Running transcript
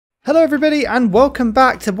Hello everybody and welcome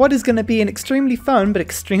back to what is going to be an extremely fun but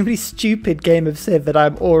extremely stupid game of Civ that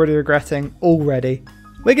I'm already regretting already.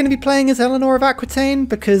 We're going to be playing as Eleanor of Aquitaine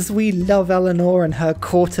because we love Eleanor and her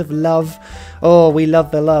court of love. Oh, we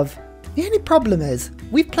love the love. The only problem is,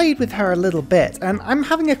 we've played with her a little bit and I'm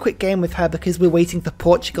having a quick game with her because we're waiting for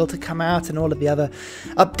Portugal to come out and all of the other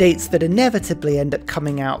updates that inevitably end up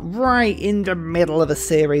coming out right in the middle of a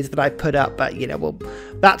series that I put up, but you know, well,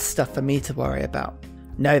 that's stuff for me to worry about.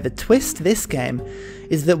 No, the twist to this game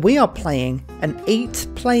is that we are playing an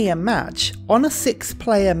 8-player match on a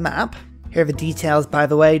 6-player map. Here are the details, by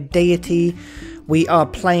the way. Deity. We are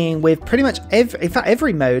playing with pretty much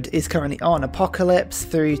every mode is currently on. Apocalypse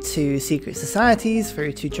through to Secret Societies,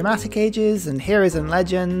 through to Dramatic Ages and Heroes and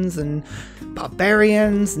Legends and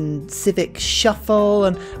Barbarians and Civic Shuffle,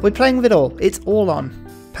 and we're playing with it all. It's all on.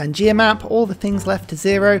 Pangea map, all the things left to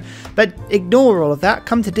 0, but ignore all of that,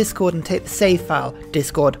 come to Discord and take the save file.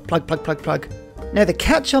 Discord, plug. Now the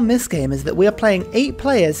catch on this game is that we are playing 8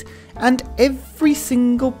 players and every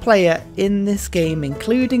single player in this game,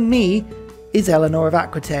 including me, is Eleanor of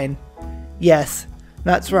Aquitaine. Yes,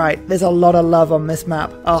 that's right, there's a lot of love on this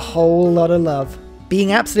map, a whole lot of love.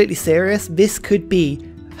 Being absolutely serious, this could be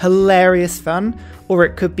hilarious fun, or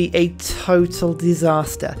it could be a total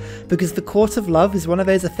disaster, because the Court of Love is one of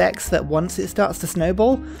those effects that once it starts to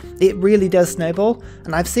snowball, it really does snowball,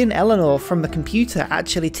 and I've seen Eleanor from the computer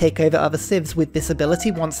actually take over other civs with this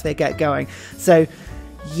ability once they get going. So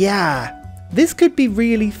yeah, this could be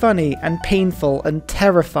really funny and painful and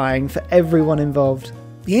terrifying for everyone involved.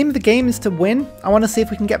 The aim of the game is to win. I want to see if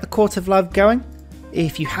we can get the Court of Love going.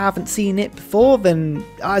 If you haven't seen it before, then,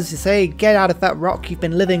 as you say, get out of that rock you've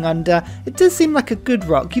been living under. It does seem like a good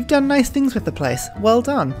rock. You've done nice things with the place. Well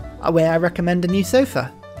done. I recommend a new sofa.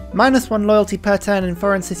 -1 loyalty per turn in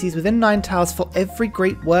foreign cities within 9 tiles for every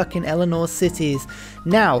great work in Eleanor's cities.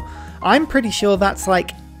 Now, I'm pretty sure that's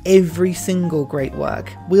like every single great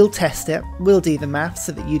work. We'll test it. We'll do the maths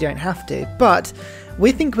so that you don't have to. But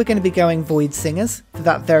we think we're going to be going Void Singers for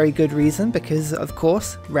that very good reason, because of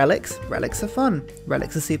course, relics. Relics are fun.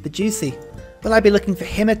 Relics are super juicy. Will I be looking for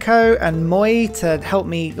Himiko and Moi to help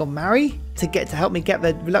me, or Maori, to help me get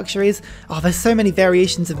the luxuries? Oh, there's so many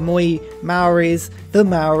variations of Moi, Maoris, the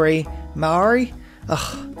Maori, Maori.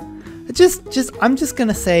 Ugh. I'm just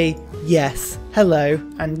gonna say yes, hello,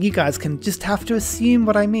 and you guys can just have to assume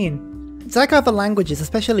what I mean. It's like other languages,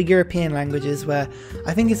 especially European languages, where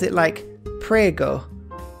I think is it like prego,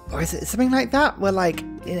 or is it something like that, where like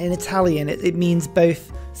in Italian it means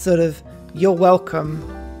both sort of you're welcome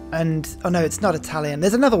and, oh no, it's not Italian,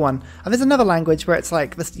 there's another one, and there's another language where it's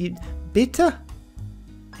like this, bitte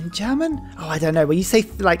in German? Oh, I don't know, where you say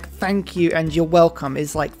like thank you and you're welcome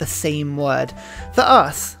is like the same word. For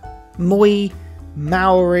us, Moi,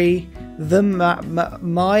 Maori, the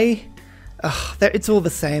Mai, it's all the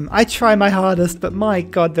same. I try my hardest, but my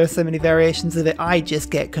god, there's so many variations of it, I just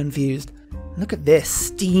get confused. Look at this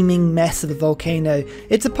steaming mess of a volcano.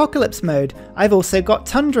 It's apocalypse mode. I've also got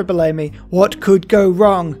tundra below me. What could go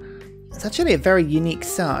wrong? It's actually a very unique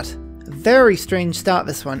start. A very strange start,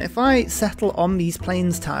 this one. If I settle on these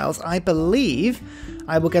plains tiles, I believe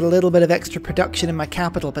I will get a little bit of extra production in my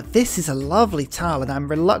capital, but this is a lovely tile and I'm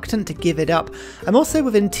reluctant to give it up. I'm also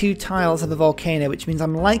within 2 tiles of a volcano, which means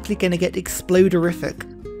I'm likely going to get exploderific.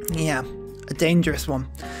 Yeah, a dangerous one.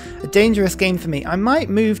 A dangerous game for me. I might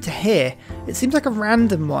move to here. It seems like a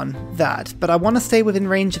random one, that, but I want to stay within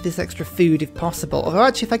range of this extra food if possible. Although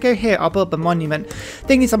actually if I go here, I'll build the monument.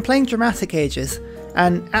 Thing is, I'm playing Dramatic Ages,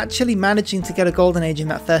 and actually managing to get a golden age in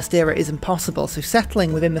that first era is impossible, so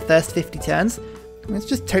settling within the first 50 turns, it's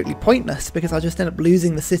just totally pointless because I'll just end up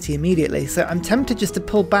losing the city immediately. So I'm tempted just to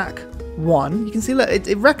pull back 1. You can see, look,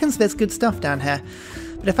 it reckons there's good stuff down here.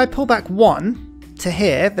 But if I pull back 1 to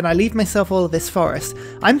here, then I leave myself all of this forest.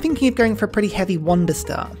 I'm thinking of going for a pretty heavy wander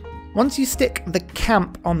start. Once you stick the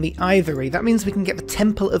camp on the Ivory, that means we can get the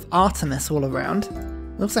Temple of Artemis all around.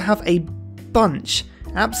 We also have a bunch,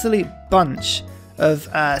 absolute bunch, of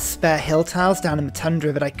spare hill tiles down in the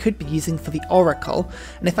tundra that I could be using for the Oracle,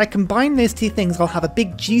 and if I combine those 2 things, I'll have a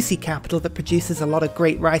big juicy capital that produces a lot of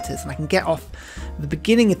great writers, and I can get off the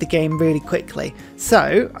beginning of the game really quickly.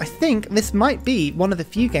 So I think this might be one of the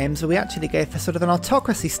few games where we actually go for sort of an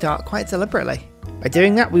autocracy start quite deliberately. By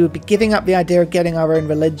doing that, we would be giving up the idea of getting our own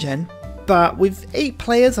religion, but with 8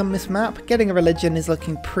 players on this map, getting a religion is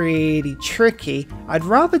looking pretty tricky. I'd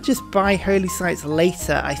rather just buy holy sites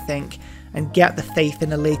later, I think, and get the faith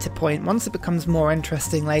in a later point once it becomes more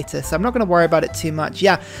interesting later, so I'm not going to worry about it too much.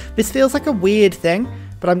 Yeah, this feels like a weird thing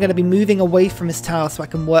but I'm going to be moving away from his tile so I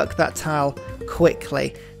can work that tile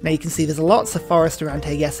quickly. Now you can see there's lots of forest around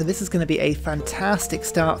here, so this is going to be a fantastic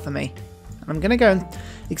start for me. I'm going to go and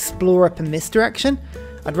explore up in this direction.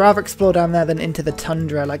 I'd rather explore down there than into the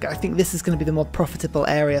tundra. Like, I think this is going to be the more profitable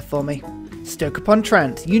area for me.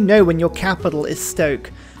 Stoke-upon-Trent. You know when your capital is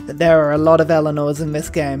Stoke that there are a lot of Eleanors in this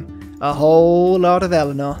game. A whole lot of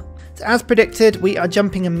Eleanor. So as predicted, we are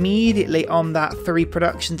jumping immediately on that 3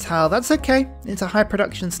 production tile. That's okay. It's a high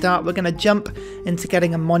production start. We're going to jump into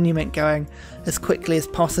getting a monument going as quickly as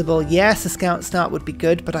possible. Yes, a scout start would be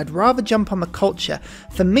good, but I'd rather jump on the culture.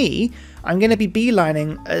 For me, I'm going to be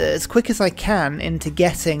beelining as quick as I can into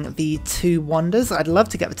getting the 2 wonders. I'd love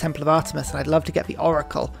to get the Temple of Artemis, and I'd love to get the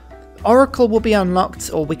Oracle. Oracle will be unlocked,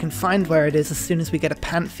 or we can find where it is as soon as we get a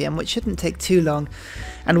Pantheon, which shouldn't take too long.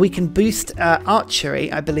 And we can boost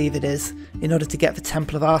archery, I believe it is, in order to get the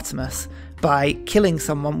Temple of Artemis by killing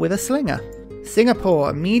someone with a slinger. Singapore,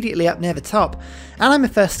 immediately up near the top. And I'm the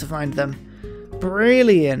first to find them.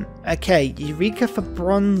 Brilliant. Okay, Eureka for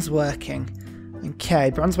bronze working. Okay,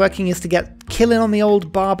 bronze working is to get killing on the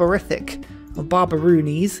old barbarific, or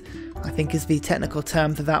barbaroonies, I think is the technical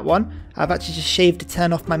term for that one. I've actually just shaved a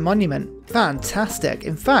turn off my monument. Fantastic.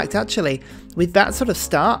 In fact, actually, with that sort of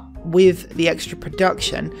start, with the extra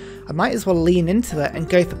production, I might as well lean into it and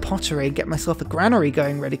go for pottery and get myself a granary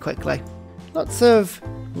going really quickly. Lots of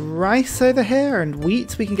rice over here and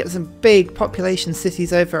wheat. We can get some big population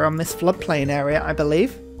cities over on this floodplain area, I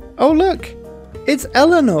believe. Oh look, it's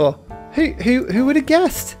Eleanor. Who would have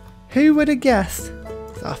guessed? Who would have guessed?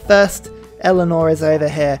 So our first Eleanor is over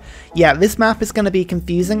here. Yeah, this map is going to be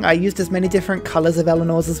confusing. I used as many different colours of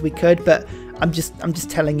Eleanors as we could, but I'm just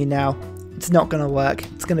telling you now, it's not going to work.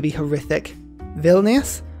 It's going to be horrific.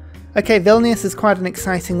 Vilnius? Okay, Vilnius is quite an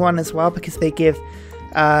exciting one as well because they give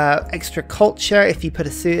extra culture if you put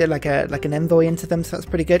a suit like an envoy into them, so that's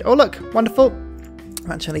pretty good. Oh look, wonderful. I've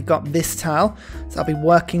actually got this tile, so I'll be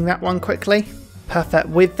working that one quickly. Perfect.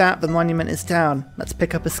 With that, the monument is down. Let's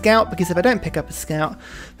pick up a scout, because if I don't pick up a scout,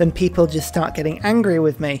 then people just start getting angry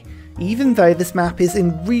with me. Even though this map is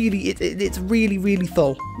in it's really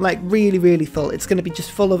full. Like, really full. It's going to be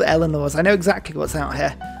just full of Eleanors. I know exactly what's out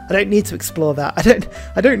here. I don't need to explore that.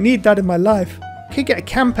 I don't need that in my life. Could get a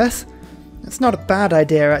campus. That's not a bad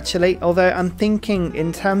idea, actually. Although I'm thinking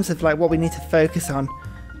in terms of like what we need to focus on.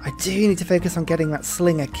 I do need to focus on getting that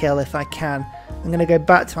slinger kill if I can. I'm going to go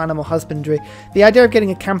back to animal husbandry. The idea of getting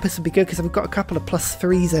a campus would be good because we've got a couple of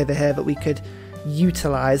 +3s over here that we could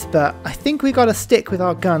utilise, but I think we got to stick with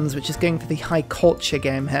our guns, which is going for the high culture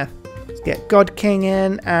game here. Let's get God King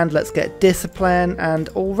in, and let's get discipline, and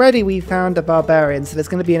already we found a barbarian, so there's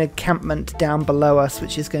going to be an encampment down below us,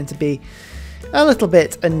 which is going to be a little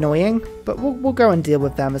bit annoying, but we'll go and deal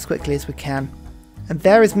with them as quickly as we can. And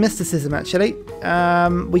there is mysticism, actually.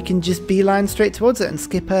 We can just beeline straight towards it and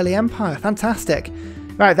skip early empire. Fantastic.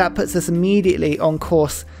 Right, that puts us immediately on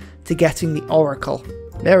course to getting the Oracle.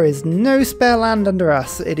 There is no spare land under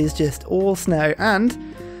us. It is just all snow. And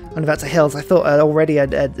on about to hills, I thought already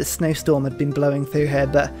a snowstorm had been blowing through here,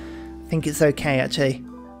 but I think it's okay, actually.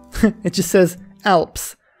 It just says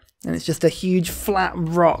Alps. And it's just a huge flat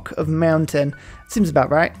rock of mountain. Seems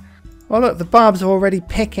about right. Well, look, the barbs are already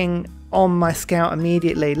picking on my scout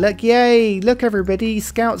immediately. Look, yay! Look, everybody,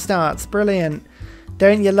 scout starts. Brilliant.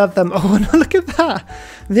 Don't you love them? Oh, no, look at that!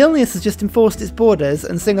 Vilnius has just enforced its borders,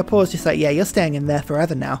 and Singapore's just like, yeah, you're staying in there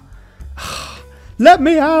forever now. Let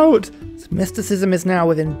me out! So mysticism is now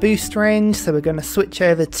within boost range, so we're going to switch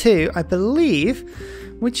over to, I believe,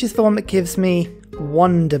 which is the one that gives me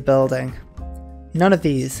wonder building. None of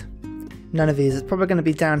these. None of these. It's probably going to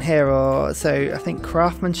be down here, or so I think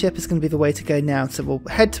craftsmanship is going to be the way to go now, so we'll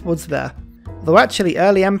head towards there. Though actually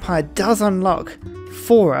early empire does unlock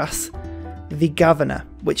for us the governor,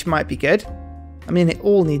 which might be good. I mean, it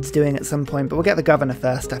all needs doing at some point, but we'll get the governor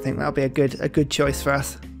first. I think that'll be a good choice for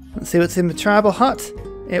us. Let's see what's in the tribal hut.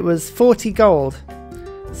 It was 40 gold.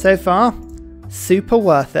 So far, super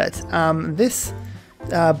worth it. This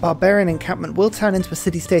barbarian encampment will turn into a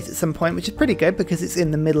city-state at some point, which is pretty good because it's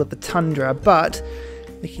in the middle of the tundra, but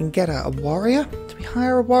we can get a warrior. Do we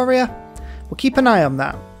hire a warrior? We'll keep an eye on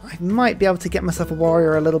that. I might be able to get myself a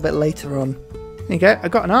warrior a little bit later on. There you go, I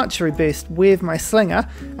got an archery boost with my slinger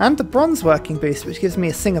and the bronze working boost, which gives me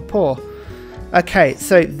a Singapore. Okay,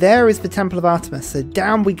 so there is the Temple of Artemis, so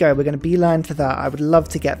down we go. We're going to beeline for that. I would love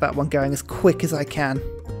to get that one going as quick as I can.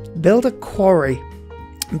 Build a quarry.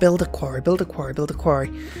 Build a quarry, build a quarry, build a quarry.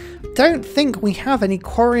 Don't think we have any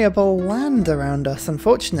quarryable land around us,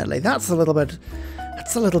 unfortunately. That's a little bit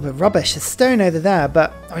rubbish. There's stone over there,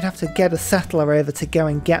 but I'd have to get a settler over to go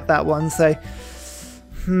and get that one, so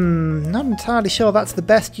Not entirely sure that's the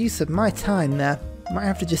best use of my time there. Might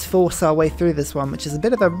have to just force our way through this one, which is a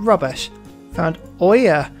bit of a rubbish. Found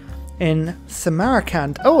Oya in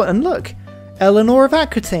Samarkand. Oh, and look! Eleanor of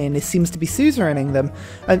Aquitaine seems to be suzeraning them.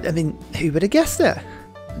 I mean, who would have guessed it?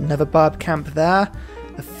 Another barb camp there.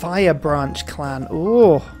 The Fire Branch clan.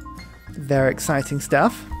 Oh, very exciting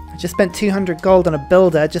stuff. I just spent 200 gold on a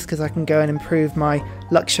builder just because I can go and improve my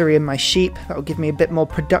luxury and my sheep. That will give me a bit more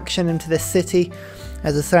production into this city.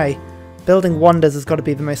 As I say, building wonders has got to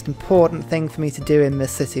be the most important thing for me to do in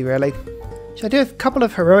this city, really. Should I do a couple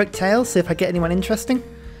of heroic tales, see if I get anyone interesting?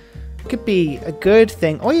 Could be a good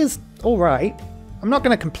thing. Oya's alright. I'm not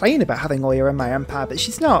going to complain about having Oya in my empire, but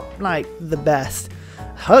she's not, like, the best.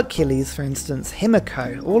 Hercules, for instance,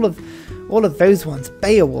 Himiko, all of those ones,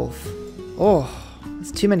 Beowulf. Oh,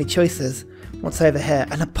 there's too many choices. What's over here?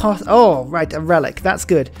 An oh, right, a relic. That's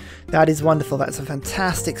good. That is wonderful. That's a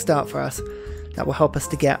fantastic start for us. That will help us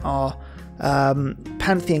to get our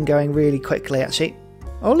pantheon going really quickly, actually.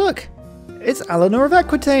 Oh, look. It's Eleanor of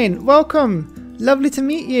Aquitaine. Welcome. Lovely to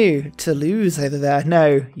meet you. To lose over there.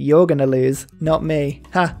 No, you're going to lose, not me.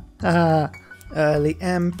 Ha, ha, ha. Early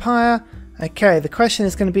Empire. Okay, the question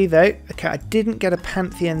is going to be, though, okay, I didn't get a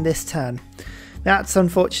pantheon this turn. That's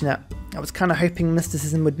unfortunate. I was kind of hoping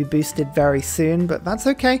mysticism would be boosted very soon, but that's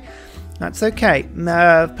okay. That's okay.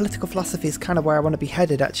 Political philosophy is kind of where I want to be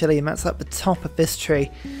headed, actually, and that's up the top of this tree.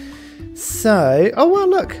 So, oh, well,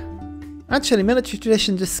 look. Actually, military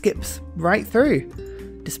tradition just skips right through.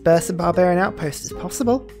 Disperse a barbarian outpost is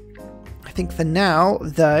possible. I think for now,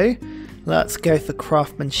 though, let's go for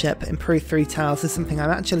craftsmanship. Improve 3 tiles is something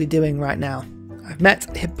I'm actually doing right now. I've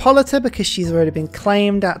met Hippolyta because she's already been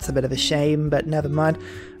claimed. That's a bit of a shame, but never mind.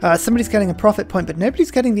 Somebody's getting a profit point, but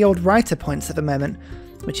nobody's getting the old writer points at the moment,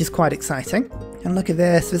 which is quite exciting. And look at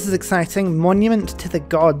this. This is exciting. Monument to the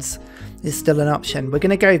Gods is still an option. We're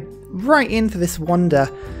going to go right in for this wonder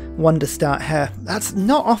start here. That's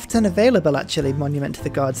not often available, actually, Monument to the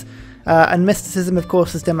Gods. And mysticism, of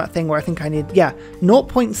course, has done that thing where I think I need,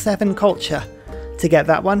 0.7 culture to get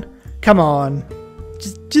that one. Come on.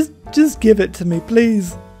 Just give it to me,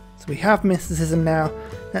 please. So we have mysticism now.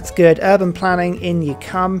 That's good. Urban planning, in you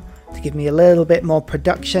come, to give me a little bit more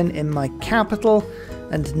production in my capital.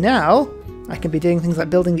 And now I can be doing things like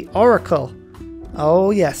building the Oracle.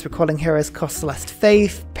 Oh yes, recalling heroes costs less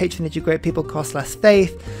faith, patronage of great people costs less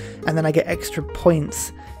faith, and then I get extra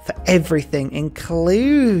points for everything,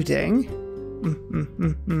 including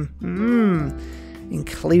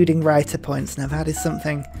including writer points. Now that is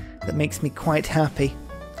something that makes me quite happy.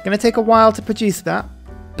 It's going to take a while to produce that,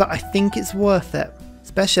 but I think it's worth it,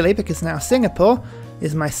 especially because now Singapore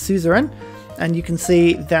is my suzerain, and you can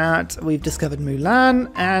see that we've discovered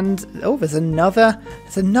Mulan, and oh, there's another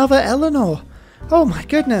Eleanor. Oh my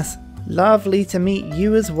goodness. Lovely to meet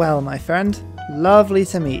you as well, my friend. Lovely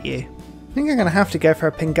to meet you. I think I'm going to have to go for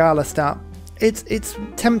a Pingala start. It's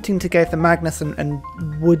tempting to go for Magnus and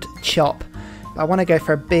Wood Chop, but I want to go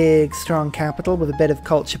for a big, strong capital with a bit of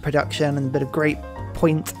culture production and a bit of great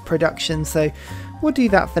point production, so we'll do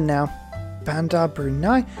that for now. Bandar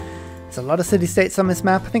Brunei. There's a lot of city-states on this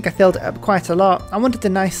map. I think I filled it up quite a lot. I wanted a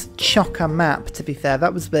nice chocker map, to be fair.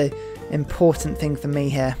 That was the important thing for me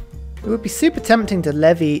here. It would be super tempting to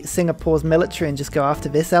levy Singapore's military and just go after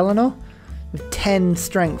this Eleanor with 10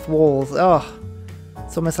 strength walls. Oh,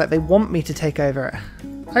 it's almost like they want me to take over it.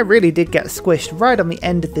 I really did get squished right on the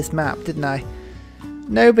end of this map, didn't I?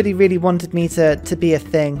 Nobody really wanted me to be a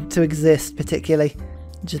thing, to exist particularly.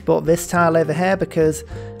 Just bought this tile over here because,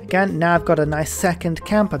 again, now I've got a nice second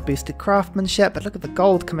camp. I've boosted craftsmanship, but look at the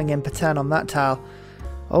gold coming in per turn on that tile.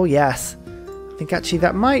 Oh yes. I think actually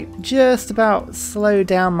that might just about slow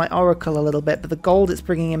down my Oracle a little bit, but the gold it's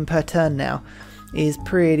bringing in per turn now is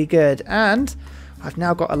pretty good. And I've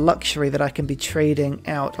now got a luxury that I can be trading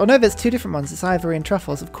out. Oh no, there's 2 different ones. It's ivory and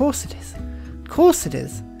truffles. Of course it is. Of course it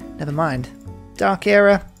is. Never mind. Dark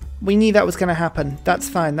Era. We knew that was going to happen. That's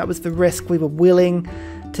fine. That was the risk we were willing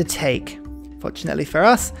to take. Fortunately for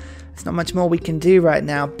us, there's not much more we can do right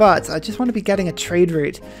now, but I just want to be getting a trade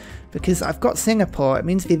route because I've got Singapore. It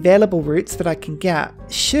means the available routes that I can get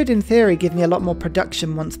should, in theory, give me a lot more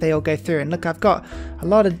production once they all go through. And look, I've got a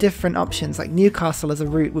lot of different options, like Newcastle as a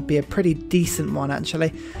route would be a pretty decent one,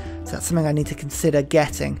 actually. So that's something I need to consider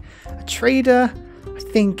getting. A trader, I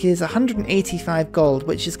think, is 185 gold,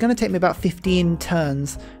 which is going to take me about 15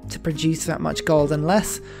 turns to produce that much gold,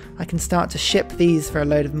 unless I can start to ship these for a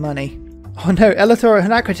load of money. Oh no, Eleanor of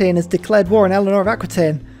Aquitaine has declared war on Eleanor of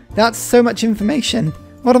Aquitaine. That's so much information.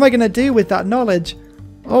 What am I going to do with that knowledge?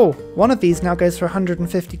 Oh, one of these now goes for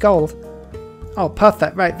 150 gold. Oh,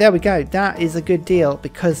 perfect. Right, there we go. That is a good deal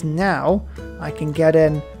because now I can get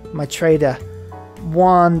in my trader.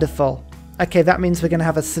 Wonderful. Okay, that means we're going to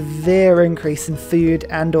have a severe increase in food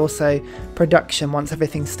and also production once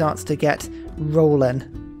everything starts to get rolling.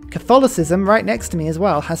 Catholicism, right next to me as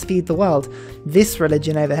well, has Feed the World. This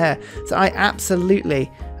religion over here. So I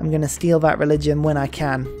absolutely am going to steal that religion when I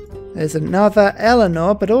can. There's another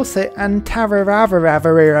Eleanor, but also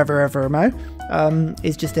Antaravaravaramo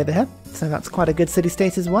is just over here. So that's quite a good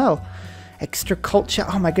city-state as well. Extra culture.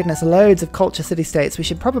 Oh my goodness, loads of culture city-states. We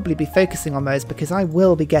should probably be focusing on those because I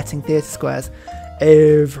will be getting theatre squares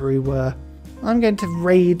everywhere. I'm going to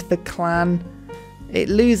raid the clan. It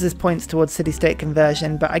loses points towards city-state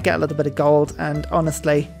conversion, but I get a little bit of gold, and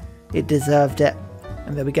honestly, it deserved it.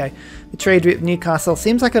 And there we go. The trade route with Newcastle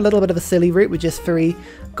seems like a little bit of a silly route with just 3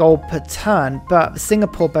 gold per turn, but the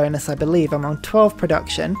Singapore bonus, I believe, I'm on 12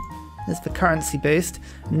 production. There's the currency boost.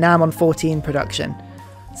 Now I'm on 14 production.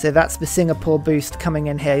 So that's the Singapore boost coming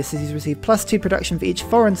in here. Cities receive +2 production for each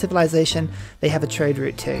foreign civilization they have a trade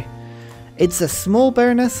route to. It's a small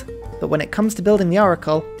bonus, but when it comes to building the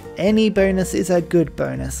Oracle, any bonus is a good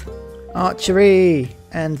bonus. Archery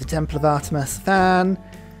and the Temple of Artemis.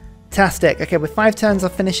 Fantastic. Okay, with 5 turns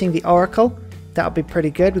off finishing the Oracle, that'll be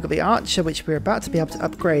pretty good. We've got the Archer, which we're about to be able to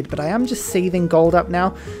upgrade, but I am just saving gold up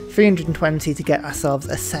now. 320 to get ourselves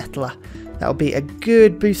a settler. That'll be a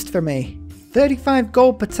good boost for me. 35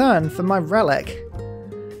 gold per turn for my relic.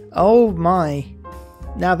 Oh my.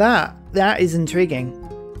 Now that is intriguing.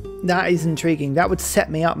 That is intriguing. That would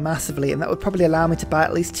set me up massively, and that would probably allow me to buy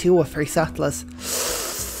at least 2 or 3 settlers.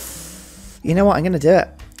 You know what? I'm going to do it.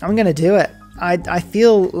 I'm going to do it. I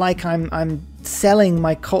feel like I'm selling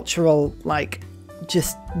my cultural, like,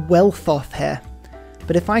 just wealth off here.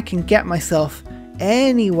 But if I can get myself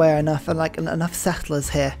anywhere enough, like enough settlers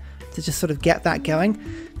here to just sort of get that going,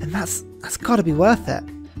 then that's got to be worth it.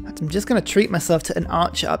 I'm just going to treat myself to an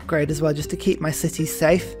archer upgrade as well, just to keep my city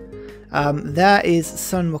safe. There is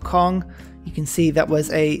Sun Wukong. You can see that was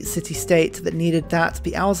a city-state that needed that.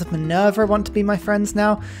 The Owls of Minerva want to be my friends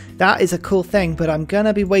now. That is a cool thing, but I'm going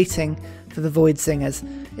to be waiting for the Void Singers.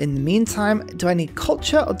 In the meantime, do I need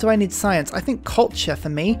culture or do I need science? I think culture for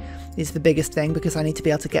me is the biggest thing, because I need to be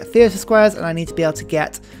able to get theatre squares and I need to be able to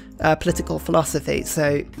get political philosophy.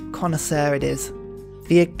 So connoisseur it is.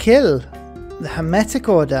 The Akil, the Hermetic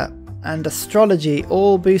Order, and astrology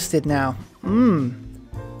all boosted now.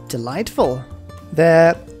 Delightful.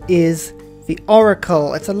 There is the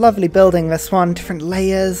Oracle. It's a lovely building, this one. Different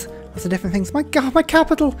layers, lots of different things. My god, my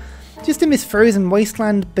capital! Just in this frozen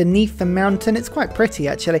wasteland beneath the mountain. It's quite pretty,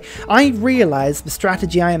 actually. I realise the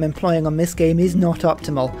strategy I am employing on this game is not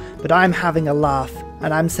optimal, but I'm having a laugh.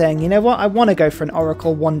 And I'm saying, you know what, I want to go for an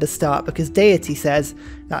Oracle Wonder Start, because Deity says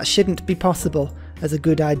that shouldn't be possible as a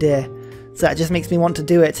good idea. So that just makes me want to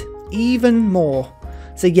do it even more.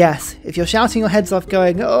 So yes, if you're shouting your heads off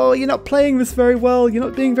going, oh, you're not playing this very well, you're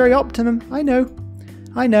not being very optimum, I know,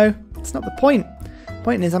 it's not the point. The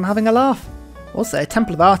point is I'm having a laugh. Also,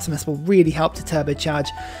 Temple of Artemis will really help to turbocharge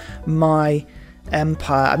my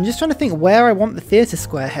empire. I'm just trying to think where I want the theatre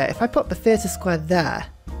square here. If I put the theatre square there,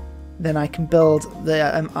 then I can build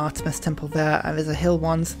the Artemis temple there, and there's a hill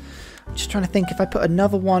ones. I'm just trying to think if I put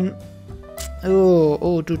another one. Where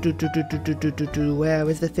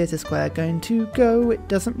is the theatre square going to go? It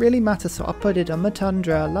doesn't really matter, so I'll put it on the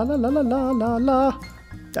tundra. La la la la la la la.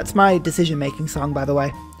 That's my decision-making song, by the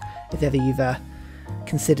way, if ever you've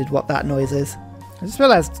considered what that noise is. I just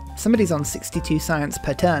realised somebody's on 62 science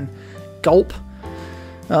per turn. Gulp.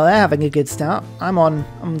 Well, they're having a good start. I'm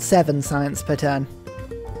on 7 science per turn.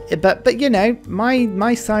 But you know,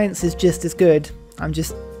 my science is just as good. I'm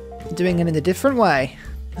just doing it in a different way.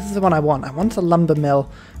 This is the one I want. I want a lumber mill,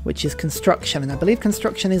 which is construction, and I believe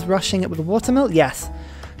construction is rushing it with a watermill. Yes.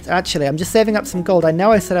 So actually, I'm just saving up some gold. I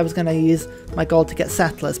know I said I was going to use my gold to get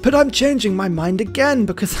settlers, but I'm changing my mind again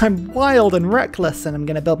because I'm wild and reckless, and I'm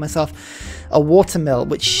going to build myself a watermill,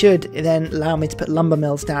 which should then allow me to put lumber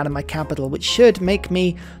mills down in my capital, which should make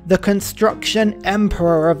me the construction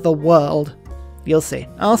emperor of the world. You'll see.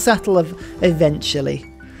 I'll settle eventually.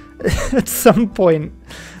 At some point,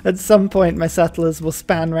 my settlers will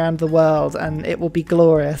span around the world, and it will be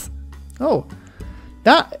glorious. Oh,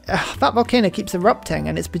 that volcano keeps erupting,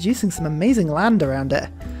 and it's producing some amazing land around it.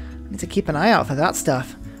 I need to keep an eye out for that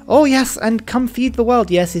stuff. Oh yes, and come feed the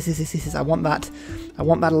world. Yes. I want that. I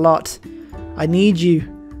want that a lot. I need you.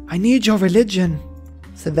 I need your religion.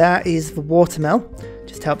 So there is the watermill.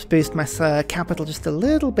 Just helps boost my capital just a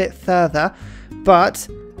little bit further, but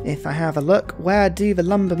if I have a look, where do the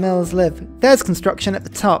lumber mills live? There's construction at the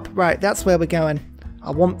top. Right, that's where we're going. I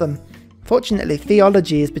want them. Fortunately,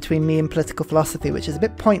 theology is between me and political philosophy, which is a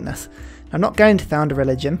bit pointless. I'm not going to found a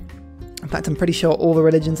religion. In fact, I'm pretty sure all the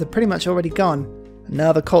religions are pretty much already gone.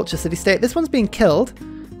 Another culture city-state. This one's being killed,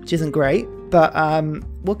 which isn't great, but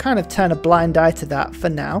we'll kind of turn a blind eye to that for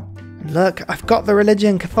now. And look, I've got the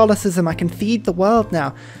religion, Catholicism. I can feed the world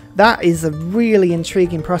now. That is a really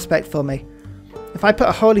intriguing prospect for me. If I put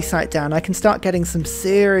a holy site down, I can start getting some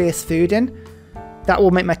serious food in. That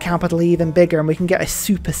will make my capital even bigger, and we can get a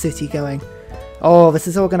super city going. Oh, this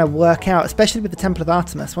is all going to work out, especially with the Temple of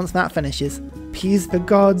Artemis, once that finishes. Appease the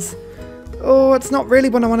gods. Oh, it's not really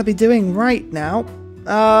what I want to be doing right now.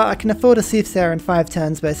 I can afford a soothsayer in 5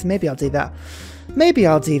 turns, but maybe I'll do that. Maybe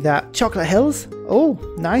I'll do that. Chocolate Hills. Oh,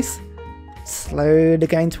 nice. Slowly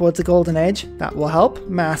going towards the golden age. That will help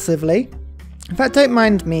massively. In fact, don't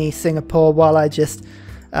mind me, Singapore, while I just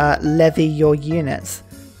levy your units.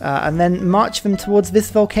 And then march them towards this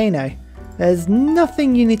volcano. There's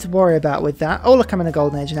nothing you need to worry about with that. Oh, look, I'm in a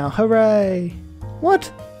golden age now. Hooray! What?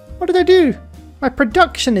 What did I do? My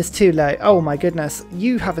production is too low. Oh my goodness.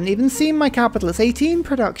 You haven't even seen my capital. It's 18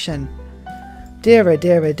 production. Dear, oh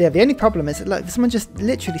dear, oh dear. The only problem is that, look, someone just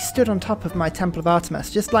literally stood on top of my Temple of Artemis.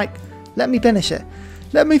 Just like, let me finish it.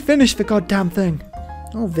 Let me finish the goddamn thing.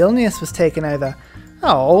 Oh, Vilnius was taken over.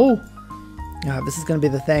 Oh. Oh, this is going to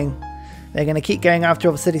be the thing. They're going to keep going after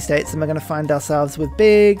all the city-states, and we're going to find ourselves with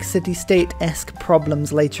big city-state-esque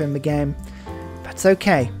problems later in the game. That's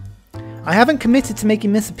okay. I haven't committed to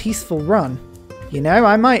making this a peaceful run. You know,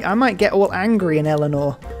 I might get all angry in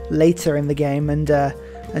Eleanor later in the game and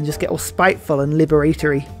just get all spiteful and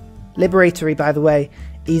liberatory. Liberatory, by the way,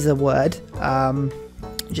 is a word.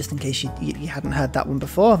 Just in case you hadn't heard that one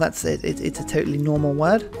before, that's it. It's a totally normal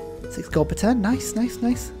word. 6 gold per turn. Nice, nice,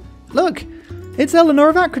 nice. Look, it's Eleanor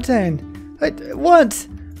of Aquitaine. What?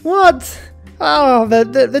 What? Oh,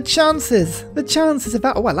 the chances. The chances of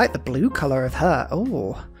that. Oh, I like the blue colour of her.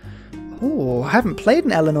 Oh. Oh, I haven't played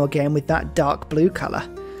an Eleanor game with that dark blue colour.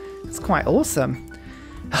 It's quite awesome.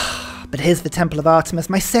 But here's the Temple of Artemis,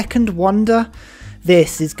 my second wonder.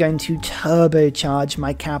 This is going to turbocharge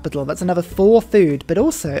my capital. That's another 4 food, but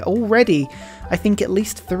also already, I think at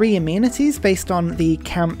least 3 amenities based on the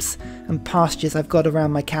camps and pastures I've got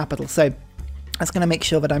around my capital. So that's going to make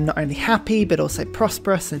sure that I'm not only happy, but also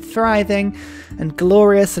prosperous and thriving and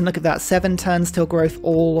glorious. And look at that, 7 turns till growth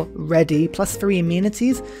already, plus 3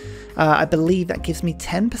 amenities. I believe that gives me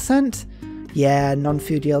 10%. Yeah,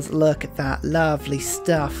 non-food yields. Look at that. Lovely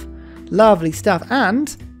stuff. Lovely stuff.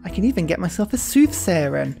 And I can even get myself a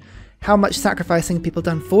soothsayer in. How much sacrificing have people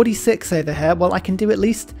done? 46 over here. Well, I can do at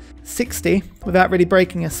least 60 without really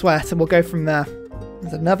breaking a sweat, and we'll go from there.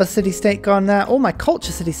 There's another city-state gone there. All my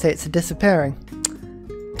culture city-states are disappearing.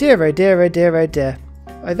 Dear, oh dear, oh dear, oh dear.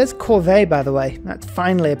 Oh, there's Corvée, by the way. That's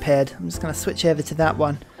finally appeared. I'm just going to switch over to that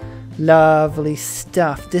one. Lovely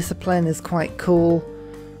stuff. Discipline is quite cool.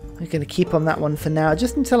 I'm going to keep on that one for now,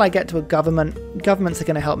 just until I get to a government. Governments are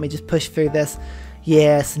going to help me just push through this.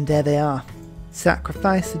 Yes, and there they are.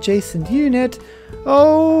 Sacrifice adjacent unit.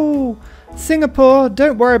 Oh, Singapore.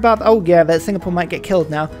 Don't worry about that. Oh, yeah, that Singapore might get killed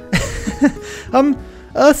now.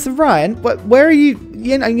 Ursa Ryan, where are you?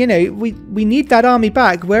 You know, we need that army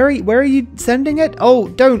back. Where are you sending it? Oh,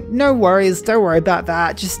 no worries. Don't worry about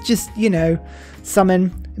that. Just you know,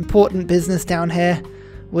 summon important business down here.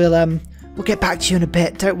 We'll get back to you in a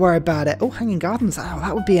bit. Don't worry about it. Oh, Hanging Gardens. Oh,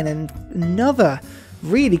 that would be another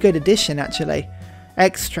really good addition, actually.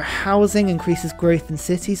 Extra housing increases growth in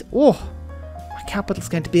cities. Oh, my capital's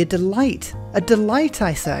going to be a delight. A delight,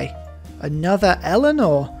 I say. Another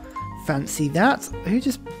Eleanor. Fancy that. Who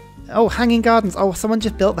just... Oh, Hanging Gardens. Oh, someone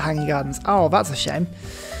just built the Hanging Gardens. Oh, that's a shame.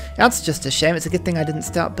 That's just a shame. It's a good thing I didn't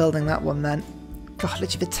start building that one then. God,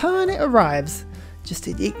 literally the turn it arrives, just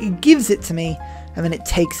it gives it to me, and then it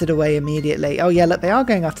takes it away immediately. Oh yeah, look, they are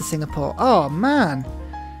going after Singapore. Oh man.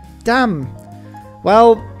 Damn.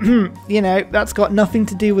 Well, you know, that's got nothing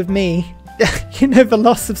to do with me. You know, the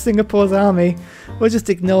loss of Singapore's army. We'll just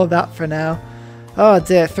ignore that for now. Oh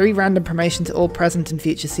dear, 3 random promotion to all present and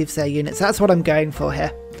future soothsayer units. That's what I'm going for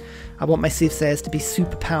here. I want my soothsayers to be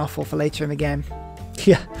super powerful for later in the game.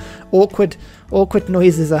 Yeah, awkward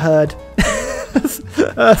noises are heard.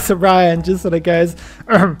 Ursa Ryan just sort of goes,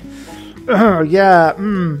 yeah,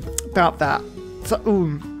 about that. So,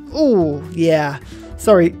 ooh, yeah.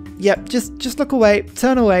 Sorry, yep, just look away,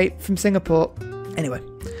 turn away from Singapore. Anyway,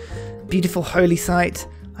 beautiful holy site.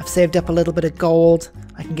 I've saved up a little bit of gold.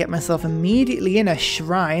 I can get myself immediately in a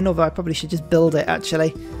shrine, although I probably should just build it,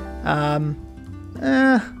 actually. I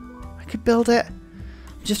could build it.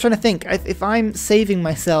 I'm just trying to think. If I'm saving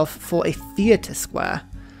myself for a theatre square,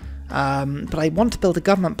 but I want to build a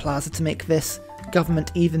government plaza to make this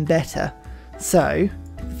government even better. So,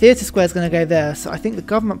 the theatre square is going to go there, so I think the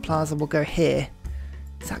government plaza will go here.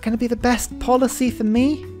 Is that going to be the best policy for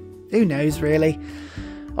me? Who knows, really?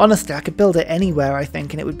 Honestly, I could build it anywhere, I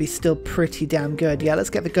think, and it would be still pretty damn good. Yeah, let's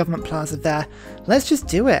get the government plaza there. Let's just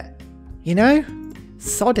do it. You know?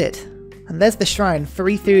 Sod it. And there's the shrine.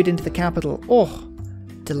 Free food into the capital. Oh,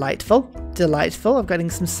 delightful. Delightful. I'm getting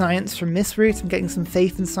some science from this route. I'm getting some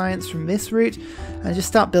faith and science from this route. And just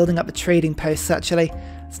start building up the trading posts, actually.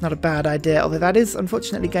 It's not a bad idea, although that is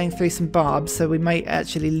unfortunately going through some barbs, so we might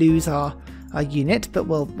actually lose our unit, but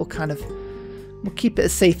we'll keep it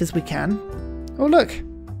as safe as we can. Oh, look.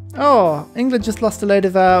 Oh, England just lost a load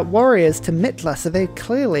of warriors to Mitla, so they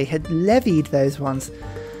clearly had levied those ones.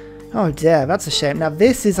 Oh dear, that's a shame. Now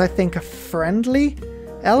this is, I think, a friendly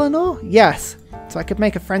Eleanor? Yes. So I could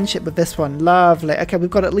make a friendship with this one. Lovely. Okay, we've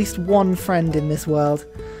got at least one friend in this world.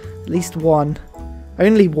 At least one.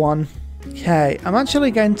 Only one. Okay, I'm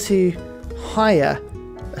actually going to hire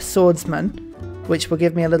a swordsman, which will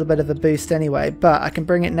give me a little bit of a boost anyway, but I can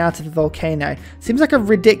bring it now to the volcano. Seems like a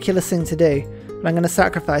ridiculous thing to do, but I'm going to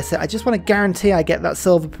sacrifice it. I just want to guarantee I get that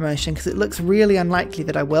silver promotion, because it looks really unlikely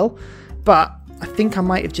that I will, but I think I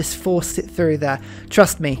might have just forced it through there.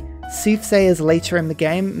 Trust me, soothsayers later in the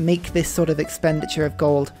game make this sort of expenditure of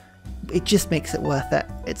gold. It just makes it worth it.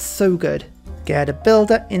 It's so good. Get a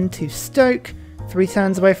builder into Stoke. 3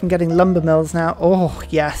 turns away from getting lumber mills now. Oh,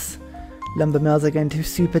 yes. Lumber mills are going to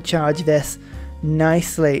supercharge this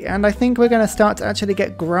nicely. And I think we're going to start to actually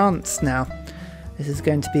get grants now. This is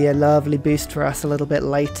going to be a lovely boost for us a little bit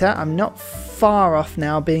later. I'm not far off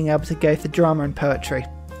now being able to go for drama and poetry.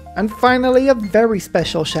 And finally, a very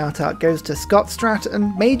special shout out goes to Scott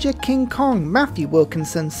Stratton, Major King Kong, Matthew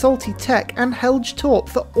Wilkinson, Salty Tech, and Helge Torp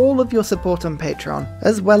for all of your support on Patreon,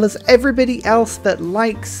 as well as everybody else that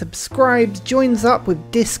likes, subscribes, joins up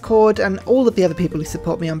with Discord, and all of the other people who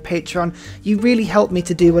support me on Patreon. You really help me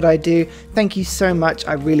to do what I do. Thank you so much.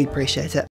 I really appreciate it.